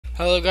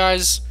Hello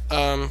guys,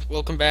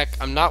 welcome back.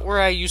 I'm not where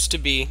I used to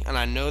be, and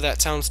I know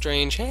that sounds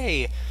strange.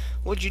 Hey,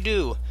 what'd you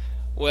do?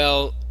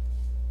 Well,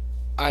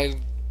 I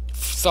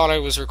thought I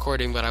was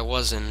recording, but I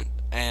wasn't,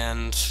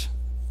 and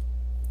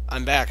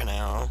I'm back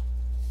now.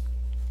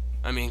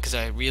 I mean, because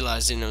I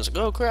realized it and I was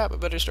like, oh crap, I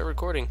better start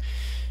recording.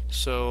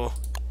 So,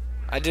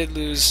 I did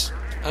lose,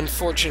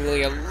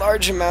 unfortunately, a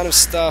large amount of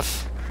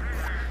stuff,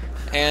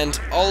 and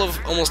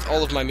almost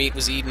all of my meat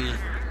was eaten.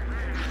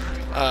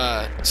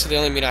 So the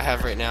only meat I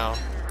have right now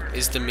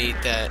is the meat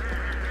that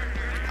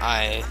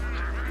I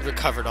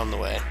recovered on the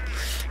way.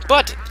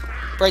 But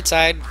bright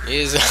side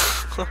is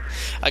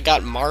I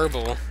got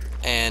marble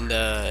and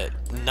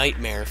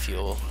nightmare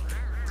fuel,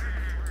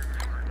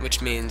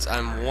 which means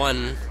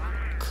I'm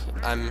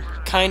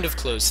kind of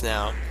close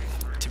now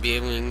to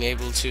being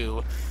able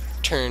to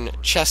turn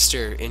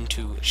Chester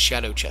into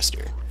Shadow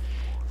Chester,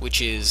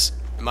 which is,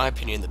 in my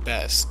opinion, the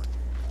best.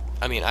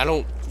 I mean, I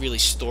don't really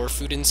store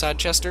food inside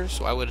Chester,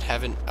 so I wouldn't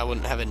have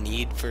a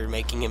need for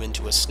making him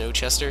into a Snow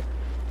Chester.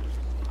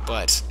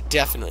 But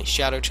definitely,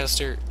 Shadow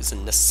Chester is a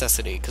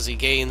necessity because he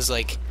gains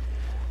like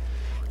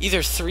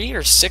either 3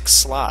 or 6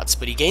 slots,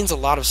 but he gains a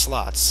lot of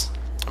slots.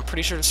 I'm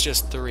pretty sure it's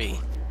just 3,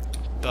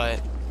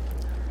 but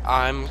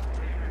I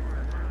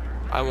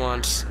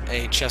want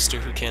a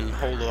Chester who can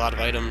hold a lot of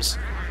items.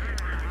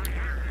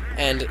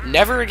 And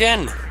never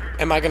again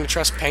am I going to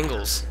trust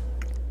Pangles,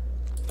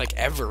 like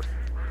ever,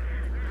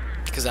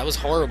 because that was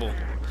horrible.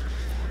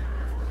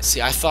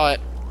 See, I thought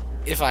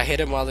if I hit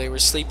them while they were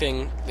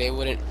sleeping, they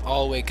wouldn't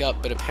all wake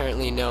up, but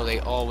apparently no, they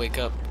all wake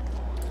up.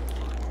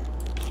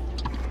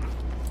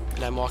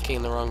 And I'm walking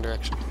in the wrong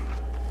direction.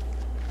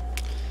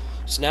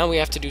 So now we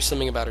have to do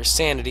something about our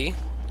sanity,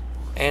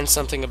 and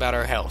something about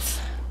our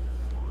health,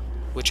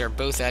 which are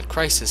both at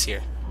crisis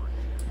here.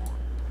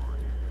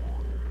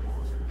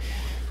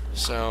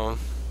 So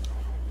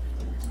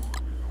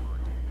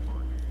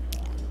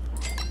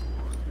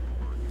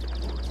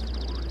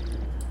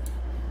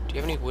do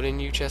you have any wood in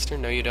you, Chester?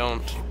 No, you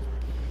don't.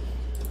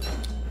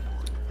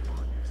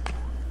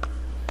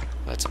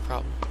 That's a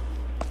problem.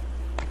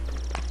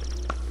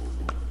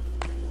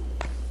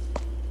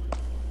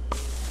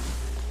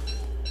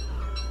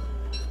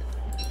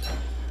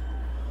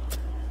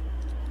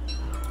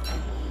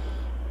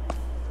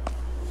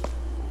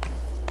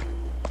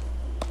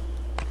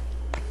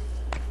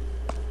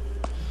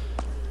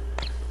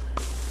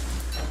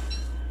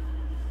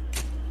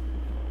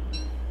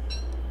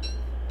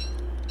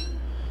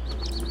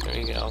 There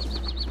you go.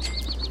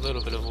 A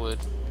little bit of wood.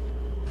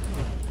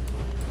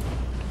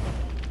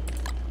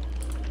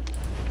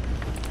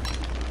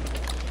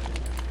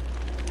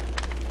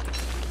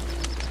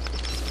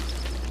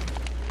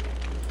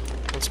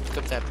 Let's pick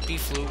up that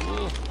beef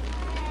loot.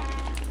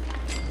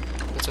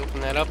 Let's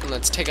open that up and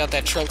let's take out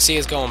that trunk. See,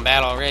 it's going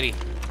bad already.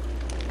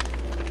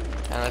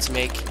 Now let's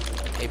make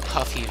a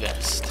puffy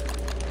vest.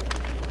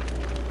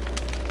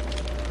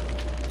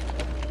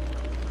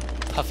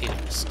 Puffy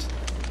vest.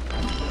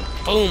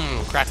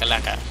 Boom!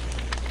 Crack-a-lacka.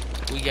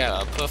 We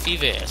got a puffy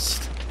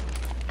vest.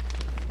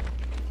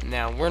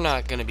 Now, we're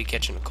not going to be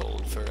catching a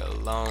cold for a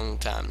long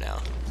time now.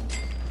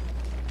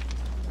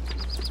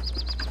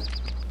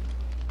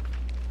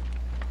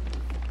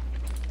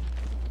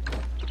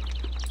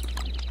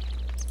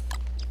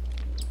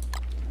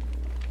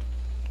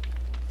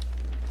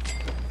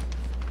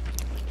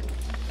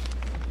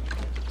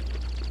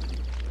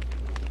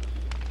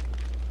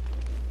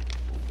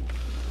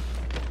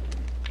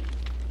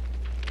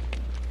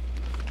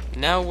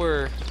 Now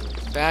we're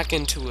back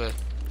into a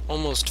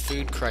almost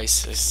food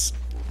crisis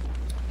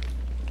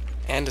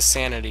and a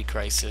sanity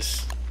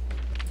crisis.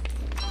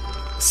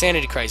 The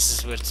sanity crisis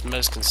is what's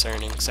most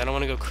concerning, because I don't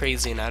want to go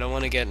crazy and I don't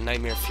want to get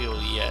nightmare fuel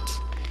yet.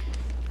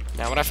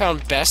 Now what I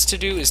found best to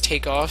do is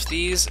take off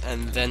these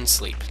and then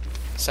sleep,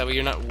 so that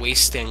you're not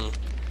wasting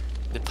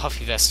the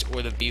puffy vest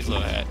or the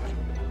beefalo hat.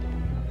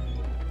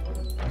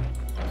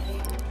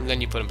 And then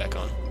you put them back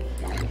on.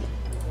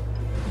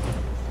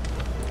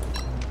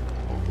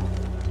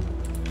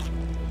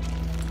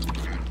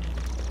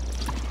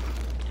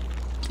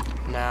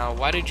 Now,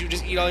 why did you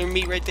just eat all your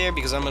meat right there?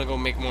 Because I'm gonna go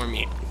make more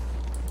meat.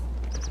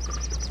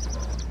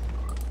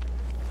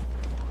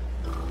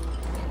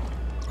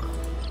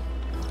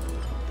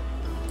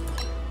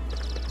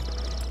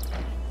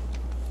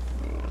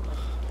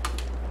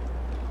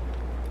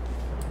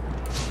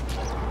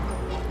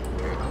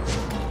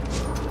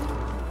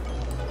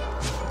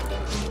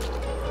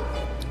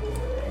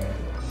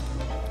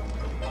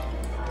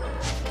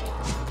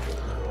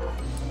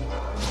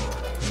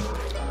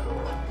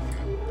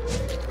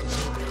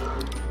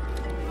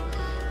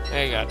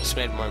 There you go, just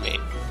made more meat.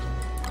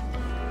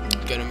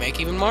 Gonna make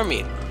even more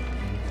meat.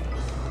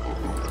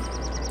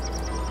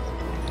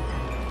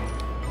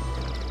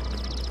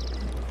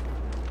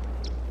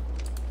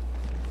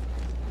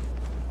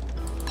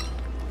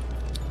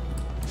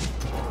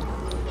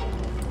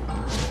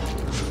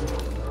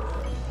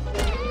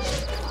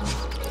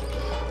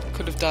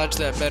 Could have dodged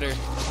that better.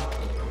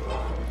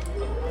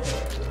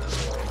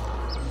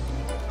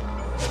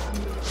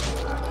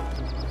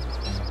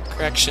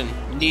 Correction,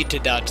 need to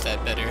dodge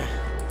that better.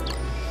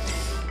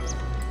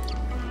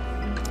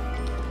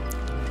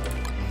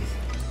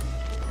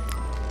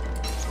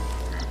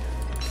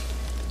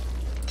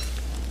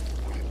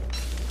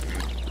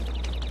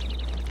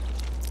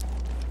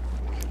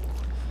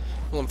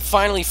 Well, I'm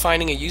finally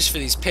finding a use for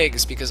these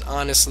pigs, because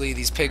honestly,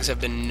 these pigs have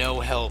been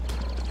no help.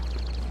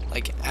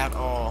 Like, at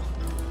all.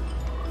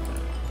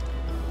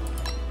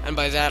 And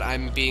by that,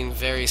 I'm being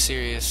very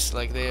serious.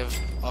 Like, they have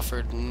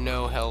offered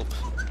no help.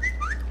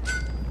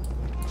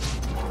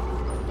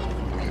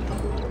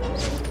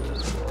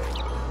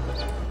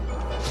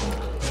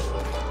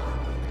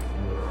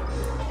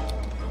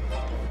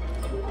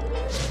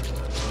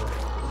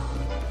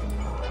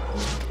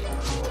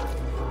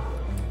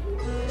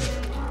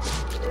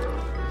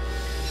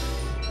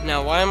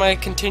 Now, why am I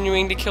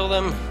continuing to kill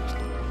them?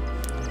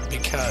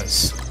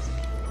 Because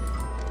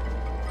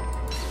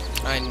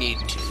I need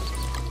to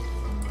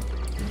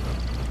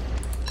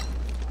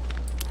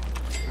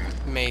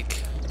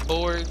make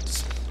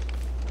boards.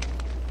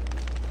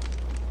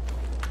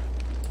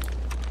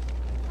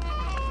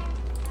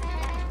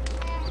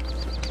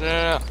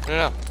 No,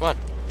 come on.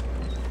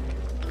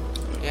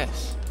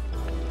 Yes.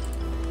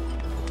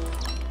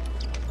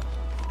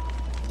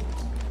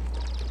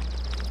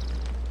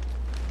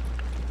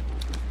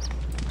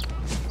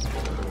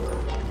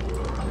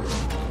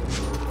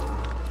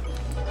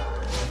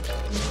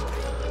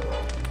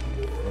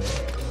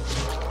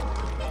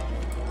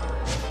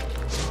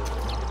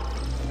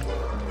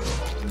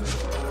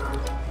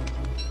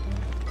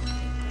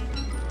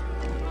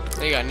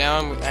 There you go,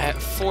 now I have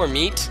 4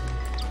 meat.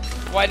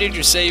 Why did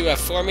you say you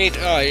have 4 meat?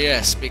 Oh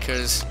yes,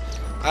 because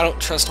I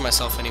don't trust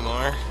myself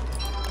anymore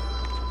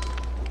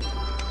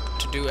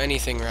to do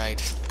anything right.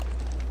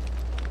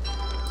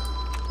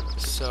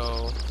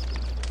 So...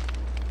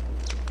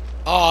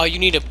 oh, you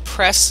need a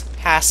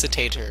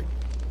prestihatinator.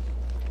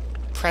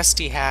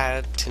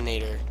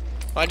 Prestihatinator.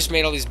 Well, I just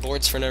made all these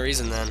boards for no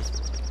reason then.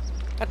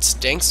 That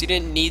stinks, you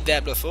didn't need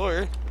that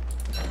before.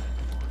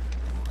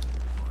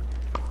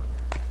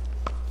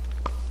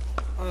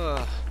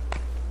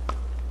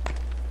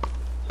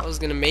 I was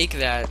gonna make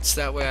that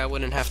so that way I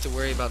wouldn't have to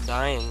worry about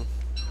dying.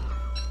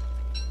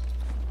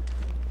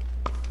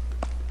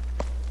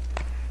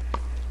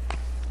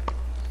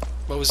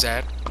 What was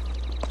that?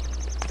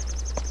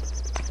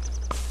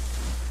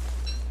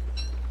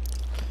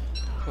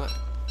 What?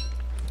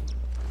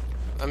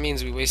 That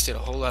means we wasted a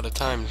whole lot of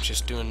time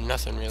just doing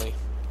nothing really,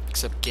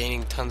 except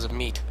gaining tons of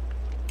meat.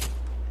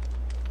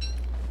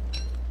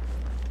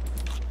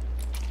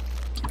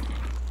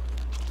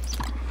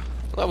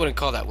 Well, I wouldn't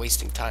call that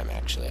wasting time,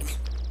 actually. I mean,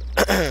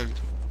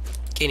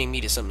 gaining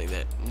meat is something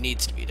that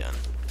needs to be done.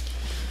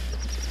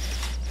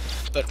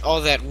 But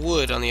all that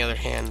wood, on the other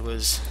hand,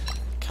 was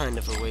kind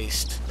of a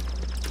waste.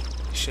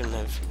 Shouldn't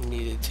have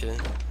needed to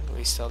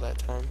waste all that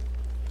time.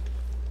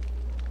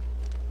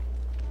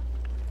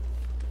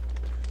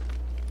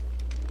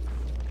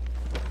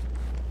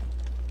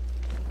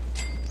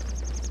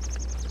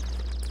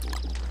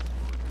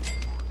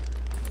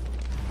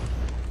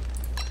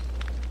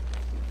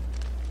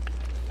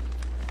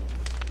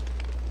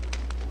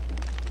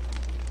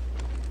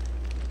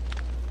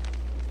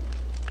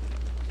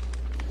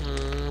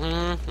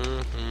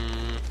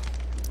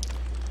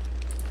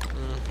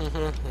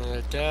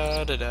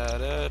 Da da da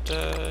da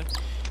da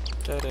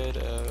da da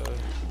da.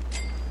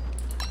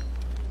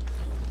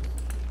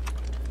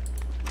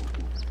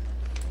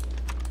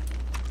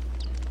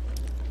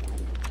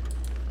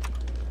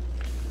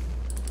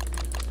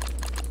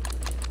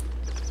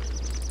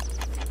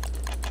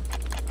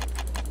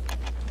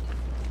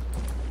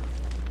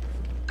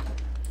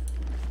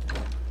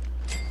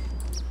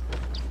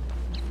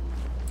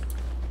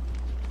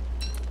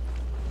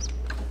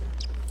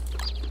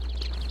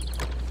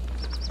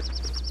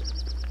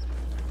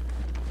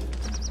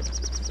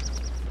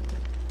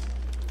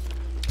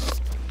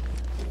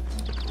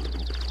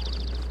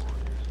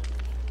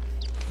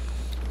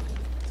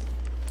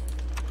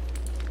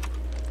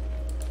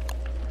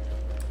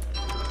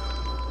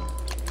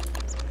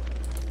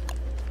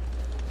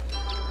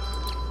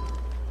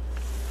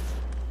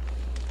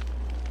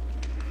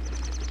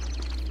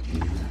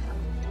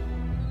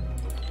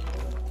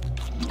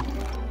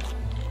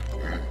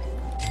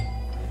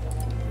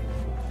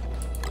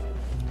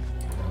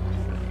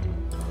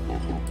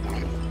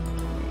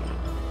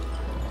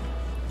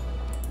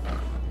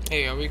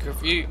 Hey,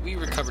 we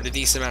recovered a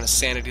decent amount of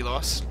sanity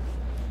loss.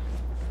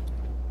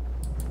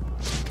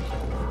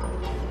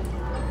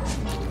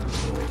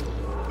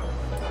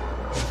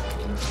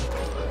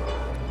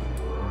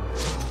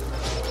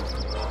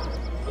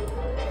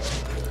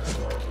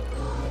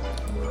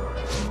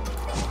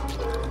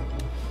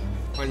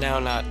 We're now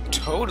not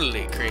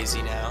totally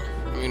crazy now.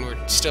 I mean,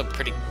 we're still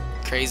pretty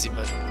crazy,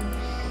 but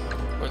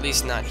we're at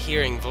least not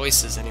hearing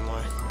voices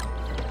anymore.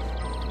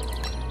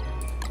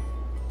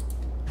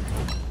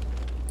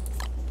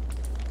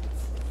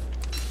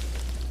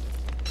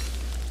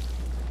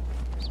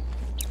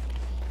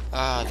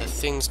 Ah, the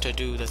things to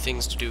do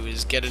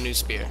is get a new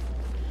spear.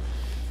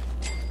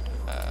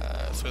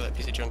 Throw that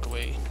piece of junk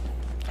away.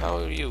 How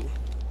are you?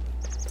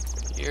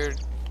 You're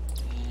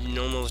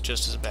almost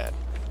just as bad.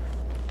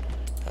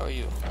 How are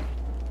you?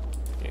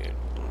 You're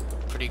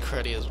pretty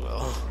cruddy as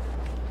well.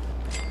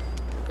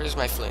 Where's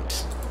my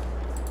flint?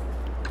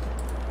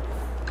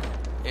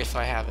 If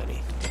I have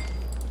any.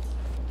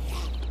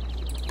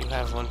 You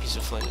have one piece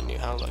of flint in you.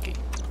 How lucky.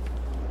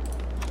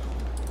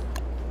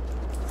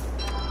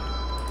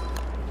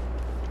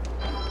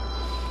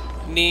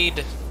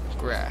 Need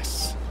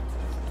grass.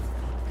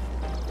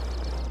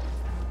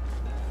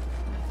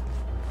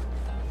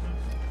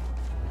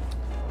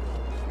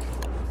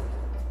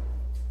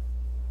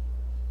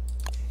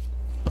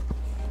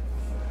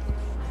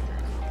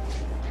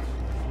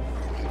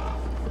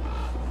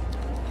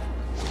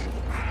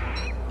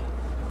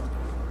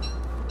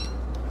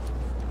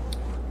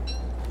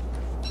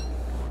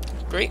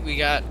 Great, we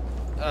got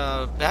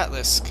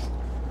Batlisk.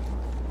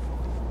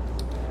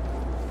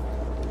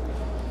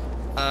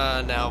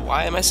 Now,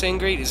 why am I saying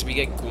great is we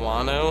get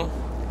guano,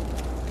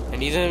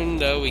 and even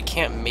though we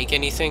can't make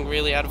anything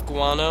really out of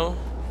guano,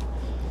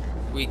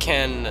 we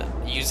can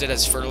use it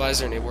as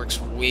fertilizer, and it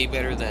works way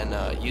better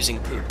than using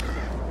poop.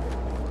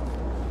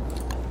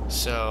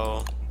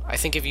 So, I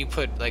think if you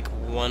put like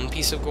one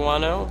piece of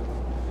guano,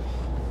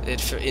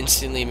 it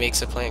instantly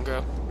makes a plant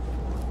grow.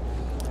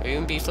 Are you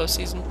in beeflo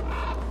season?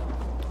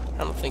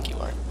 I don't think you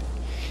are.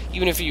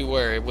 Even if you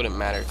were, it wouldn't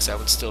matter, because I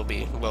would still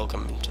be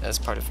welcomed as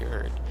part of your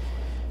herd,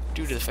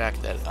 due to the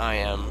fact that I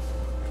am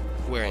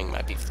wearing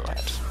my beeflo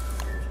hat.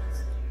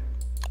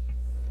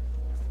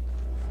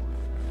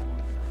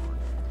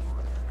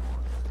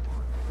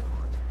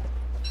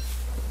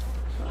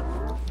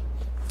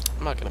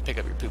 I'm not going to pick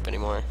up your poop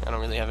anymore. I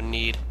don't really have a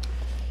need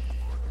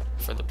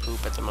for the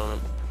poop at the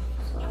moment.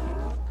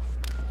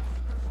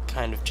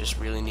 Kind of just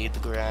really need the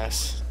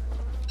grass.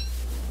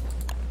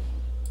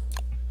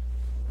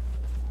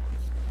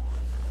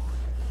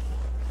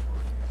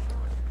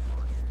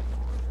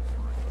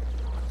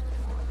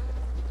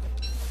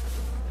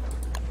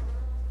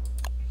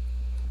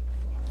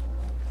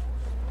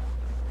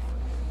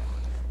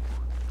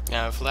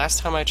 Now, if last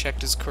time I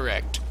checked is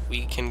correct,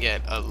 we can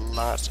get a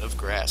lot of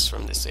grass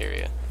from this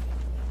area.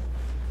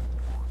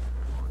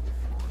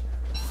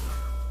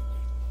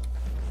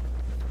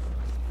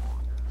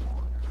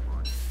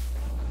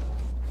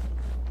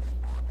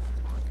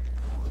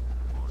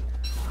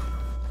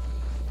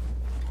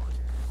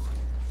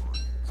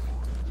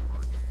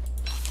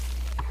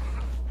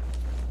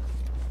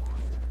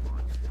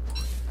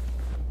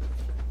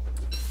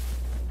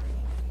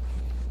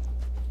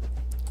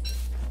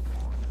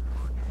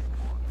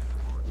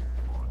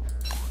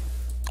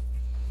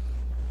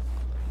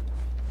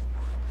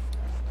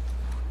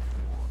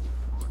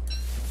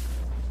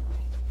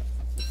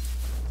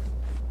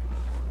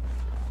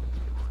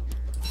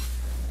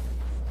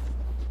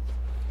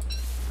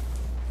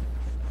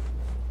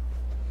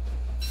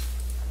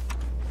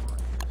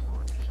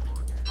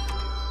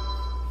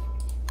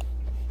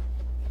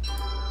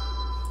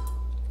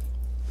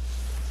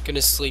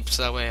 Gonna sleep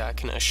so that way I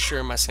can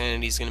assure my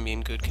sanity is gonna be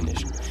in good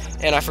condition.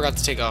 And I forgot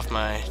to take off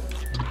my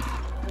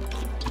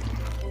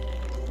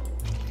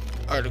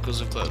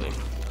articles of clothing.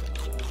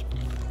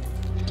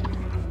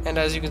 And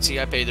as you can see,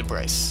 I paid the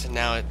price.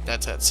 Now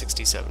that's at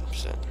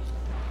 67%.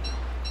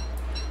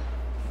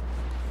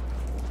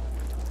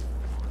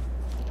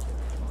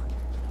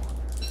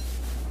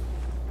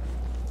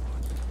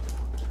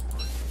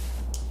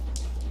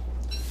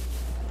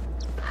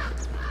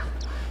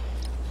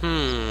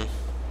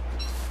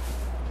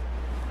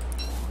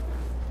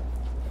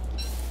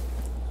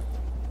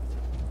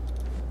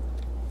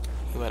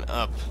 Went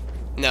up.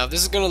 Now, if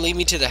this is going to lead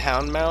me to the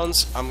Hound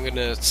Mounds, I'm going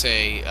to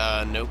say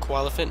no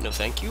Koalefant, no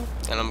thank you,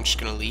 and I'm just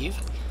going to leave,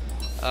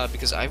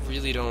 because I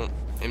really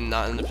am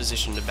not in the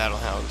position to battle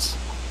hounds.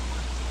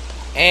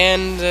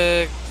 And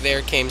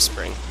there came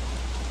spring.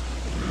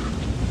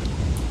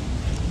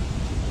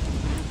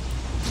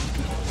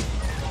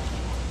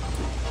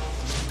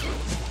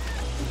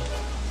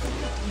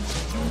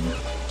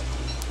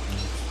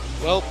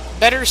 Well,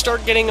 better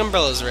start getting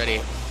umbrellas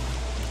ready.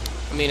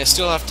 I mean, I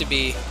still have to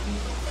be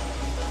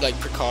like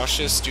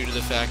precautious due to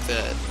the fact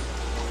that,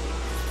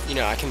 you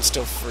know, I can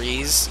still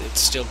freeze.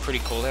 It's still pretty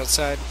cold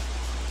outside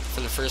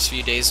for the first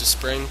few days of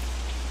spring.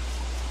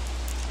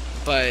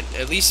 But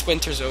at least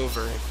winter's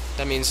over.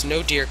 That means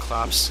no deer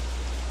clops.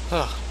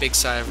 Oh, big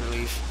sigh of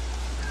relief.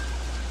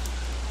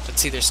 But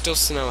see, there's still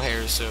snow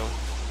hairs, so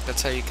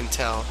that's how you can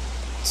tell.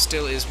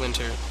 Still is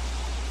winter.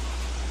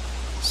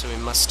 So we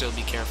must still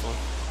be careful.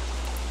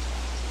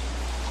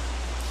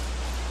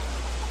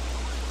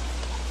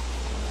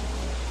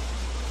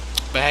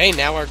 But hey,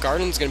 now our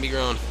garden's gonna be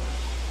grown.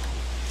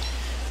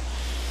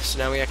 So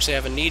now we actually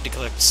have a need to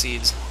collect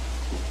seeds.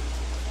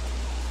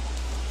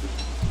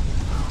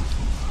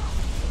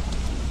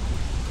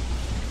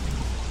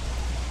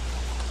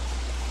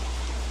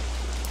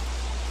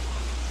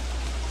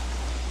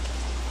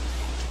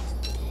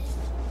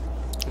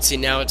 And see,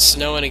 now it's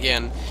snowing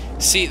again.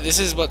 See, this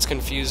is what's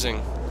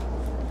confusing.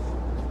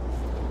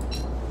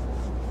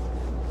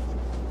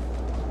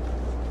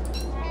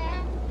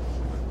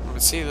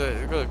 But see,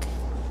 look.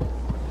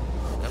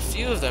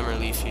 few of them are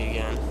leafy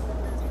again.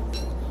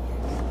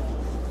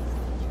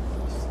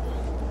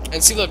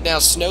 And see, look, now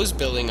snow's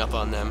building up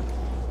on them.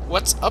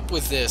 What's up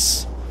with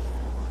this?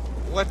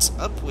 What's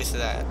up with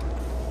that,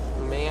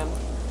 man?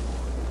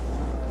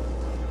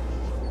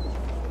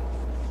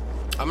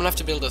 I'm gonna have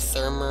to build a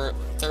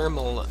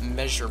thermal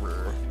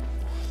measurer,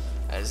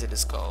 as it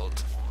is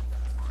called.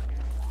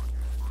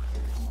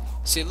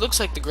 See, it looks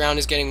like the ground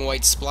is getting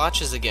white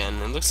splotches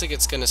again. It looks like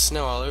it's gonna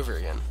snow all over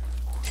again.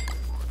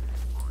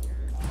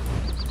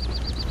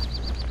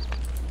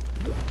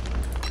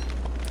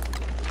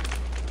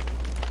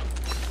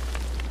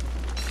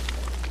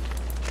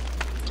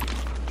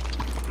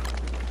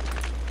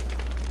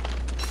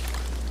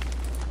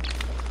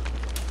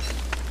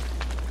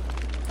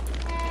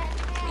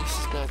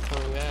 He's not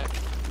coming back.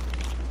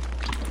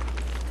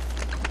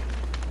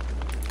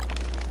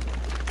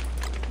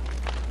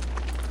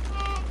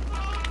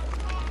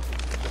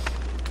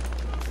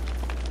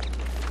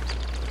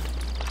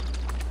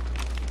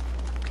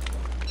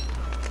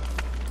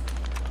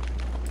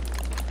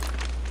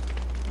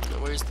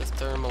 Where's the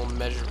thermal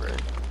measurer?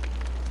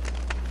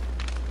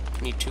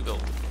 Need 2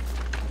 gold.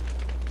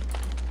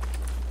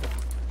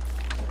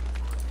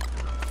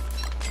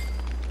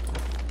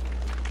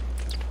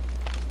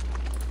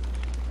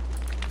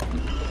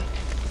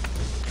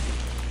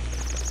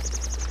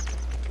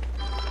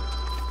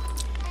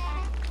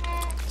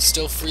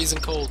 Still freezing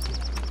cold.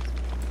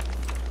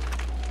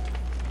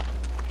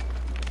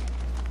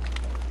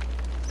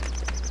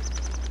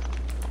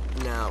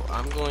 Now,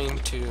 I'm going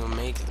to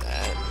make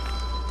that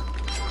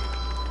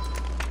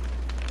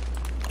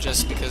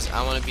just because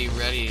I want to be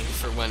ready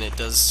for when it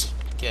does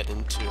get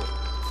into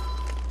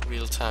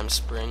real-time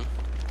spring.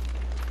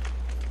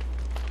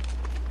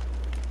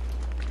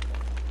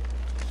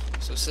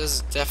 So it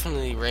says it's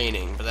definitely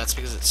raining, but that's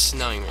because it's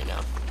snowing right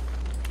now.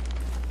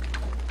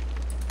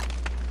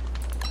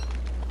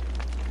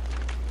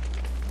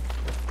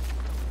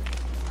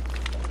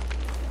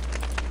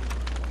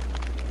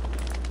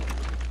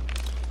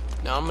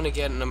 Now I'm gonna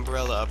get an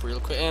umbrella up real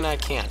quick, and I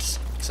can't,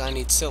 because I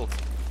need silk.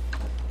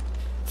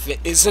 If it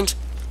isn't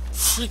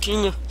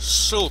freaking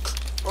silk.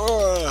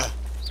 Ugh.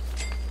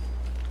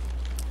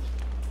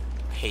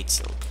 I hate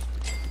silk.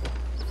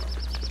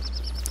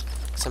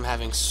 Because I'm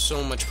having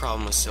so much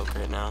problem with silk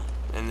right now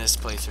in this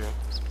playthrough.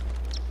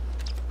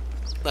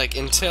 Like,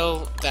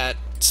 until that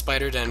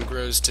spider den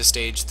grows to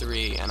stage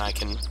 3 and I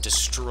can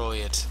destroy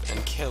it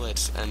and kill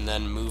it and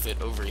then move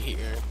it over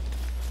here,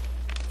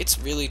 it's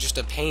really just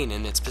a pain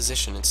in its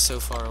position. It's so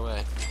far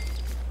away.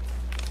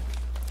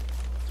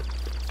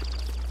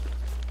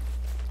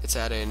 It's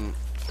at a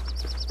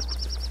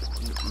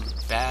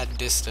bad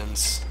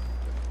distance,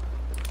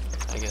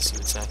 I guess you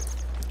would say.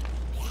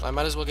 Well, I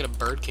might as well get a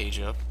bird cage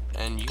up,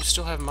 and you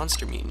still have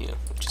monster meat in you,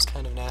 which is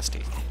kind of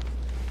nasty.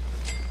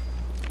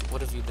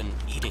 What have you been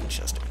eating,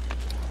 Chester?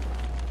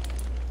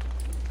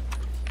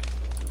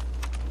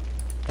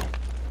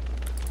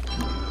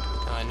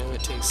 Now, I know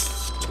it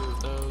takes 2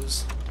 of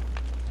those,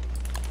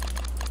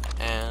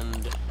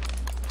 and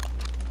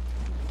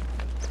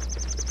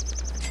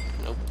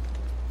nope,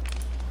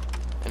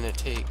 and it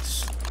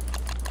takes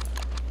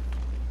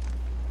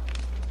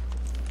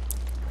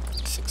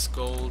 6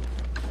 gold.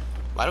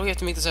 Why do we have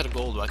to make this out of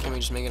gold? Why can't we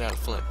just make it out of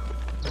flint?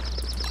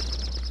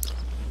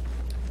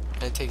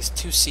 And it takes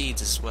 2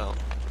 seeds as well.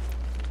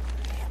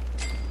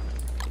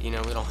 You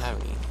know, we don't have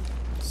any,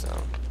 so.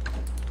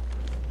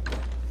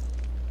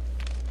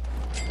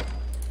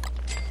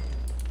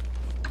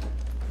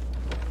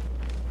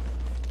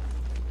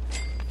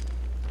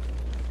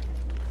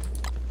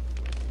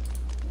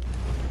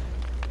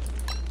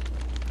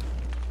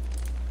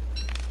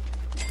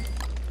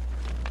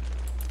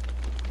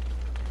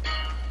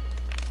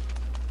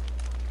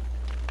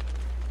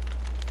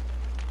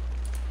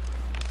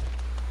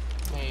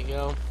 There you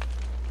go.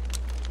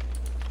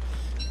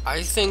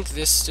 I think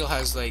this still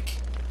has, like,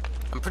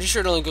 I'm pretty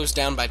sure it only goes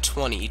down by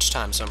 20 each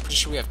time, so I'm pretty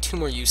sure we have 2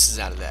 more uses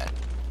out of that.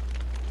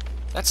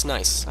 That's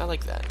nice. I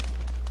like that.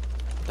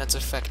 That's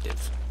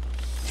effective.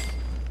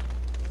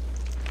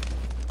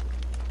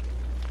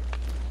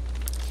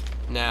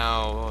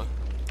 Now,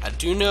 I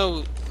do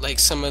know, like,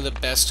 some of the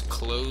best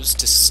clothes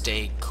to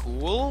stay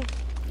cool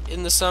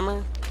in the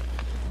summer.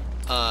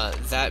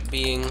 That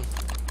being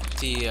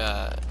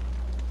the,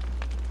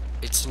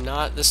 it's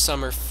not the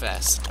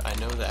Summerfest. I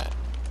know that.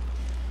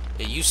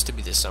 It used to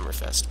be the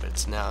Summerfest, but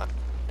it's not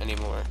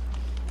anymore.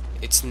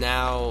 It's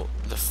now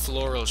the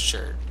floral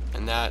shirt,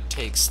 and that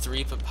takes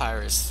 3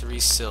 papyrus, 3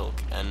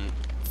 silk, and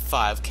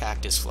 5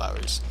 cactus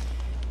flowers.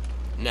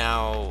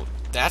 Now,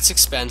 that's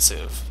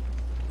expensive.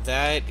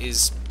 That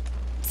is,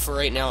 for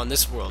right now in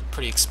this world,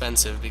 pretty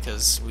expensive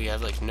because we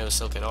have, like, no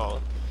silk at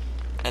all.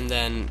 And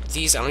then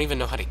these I don't even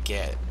know how to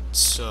get,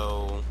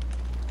 so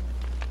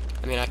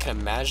I mean, I can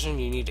imagine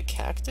you need a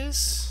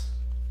cactus?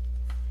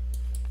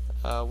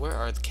 Where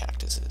are the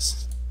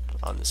cactuses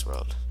on this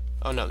world?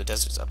 Oh no, the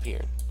desert's up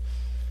here.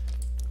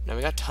 Now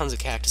we got tons of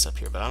cactus up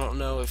here, but I don't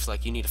know if,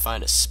 like, you need to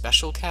find a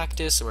special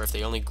cactus or if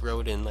they only grow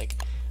it in, like,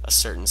 a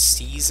certain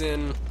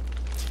season.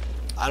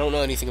 I don't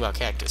know anything about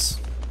cactus,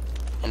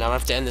 And I'll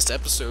have to end this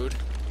episode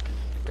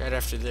right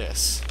after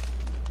this,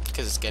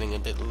 because it's getting a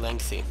bit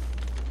lengthy.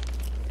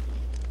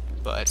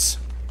 But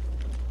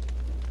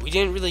we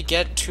didn't really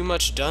get too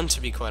much done,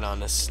 to be quite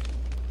honest.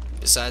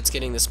 Besides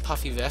getting this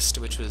puffy vest,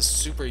 which was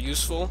super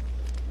useful,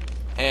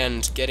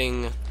 and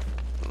getting,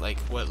 like,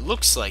 what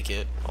looks like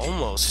it,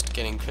 almost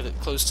getting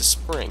close to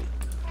spring.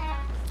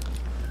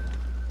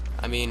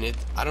 I mean,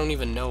 I don't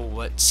even know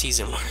what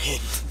season we're in.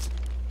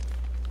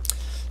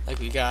 Like,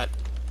 we got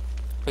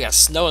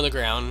snow on the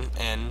ground,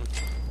 and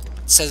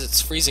it says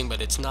it's freezing, but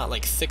it's not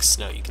like thick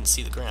snow. You can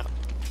see the ground.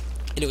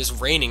 And it was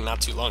raining not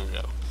too long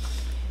ago.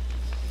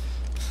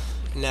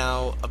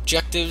 Now,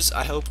 objectives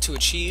I hope to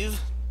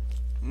achieve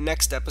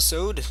next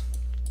episode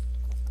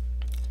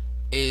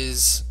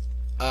is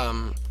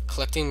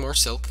collecting more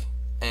silk,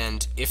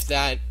 and if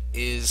that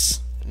is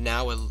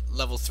now a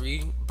level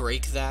 3,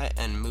 break that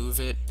and move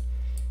it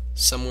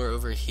somewhere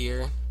over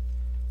here.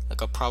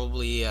 Like, I'll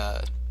probably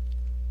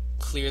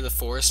clear the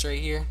forest right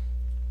here,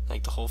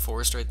 like the whole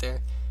forest right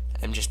there,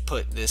 and just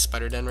put this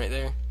spider den right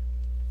there.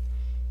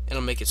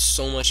 It'll make it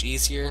so much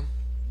easier,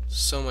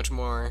 so much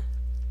more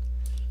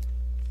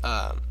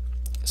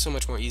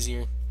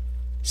easier.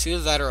 It's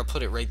either that or I'll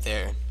put it right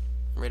there,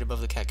 right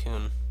above the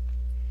cocoon.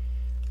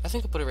 I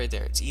think I'll put it right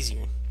there. It's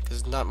easier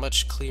because not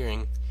much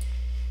clearing,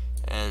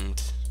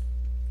 and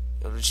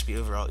it'll just be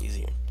overall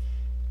easier.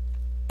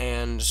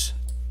 And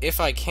if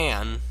I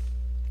can,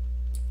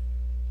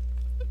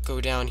 go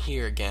down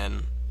here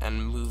again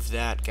and move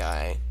that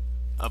guy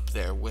up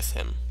there with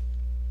him.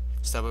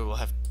 So that way we'll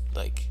have,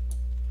 like,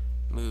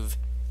 move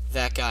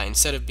that guy.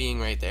 Instead of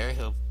being right there,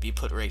 he'll be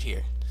put right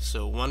here.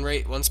 So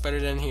one spider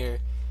den here,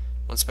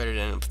 one spider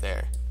den up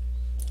there.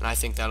 And I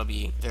think that'll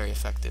be very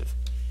effective.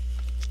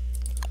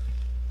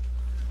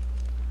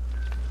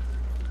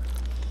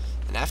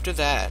 And after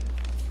that,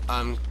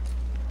 I'm,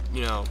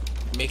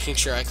 making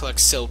sure I collect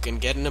silk and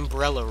get an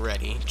umbrella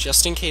ready,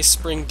 just in case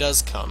spring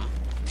does come.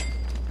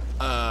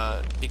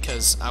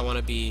 Because I want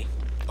to be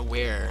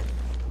aware.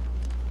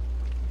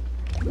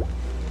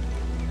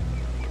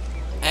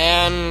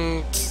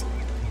 And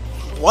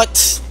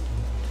what?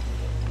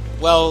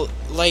 Well,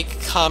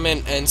 like,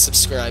 comment, and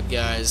subscribe,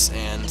 guys,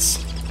 and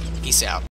peace out.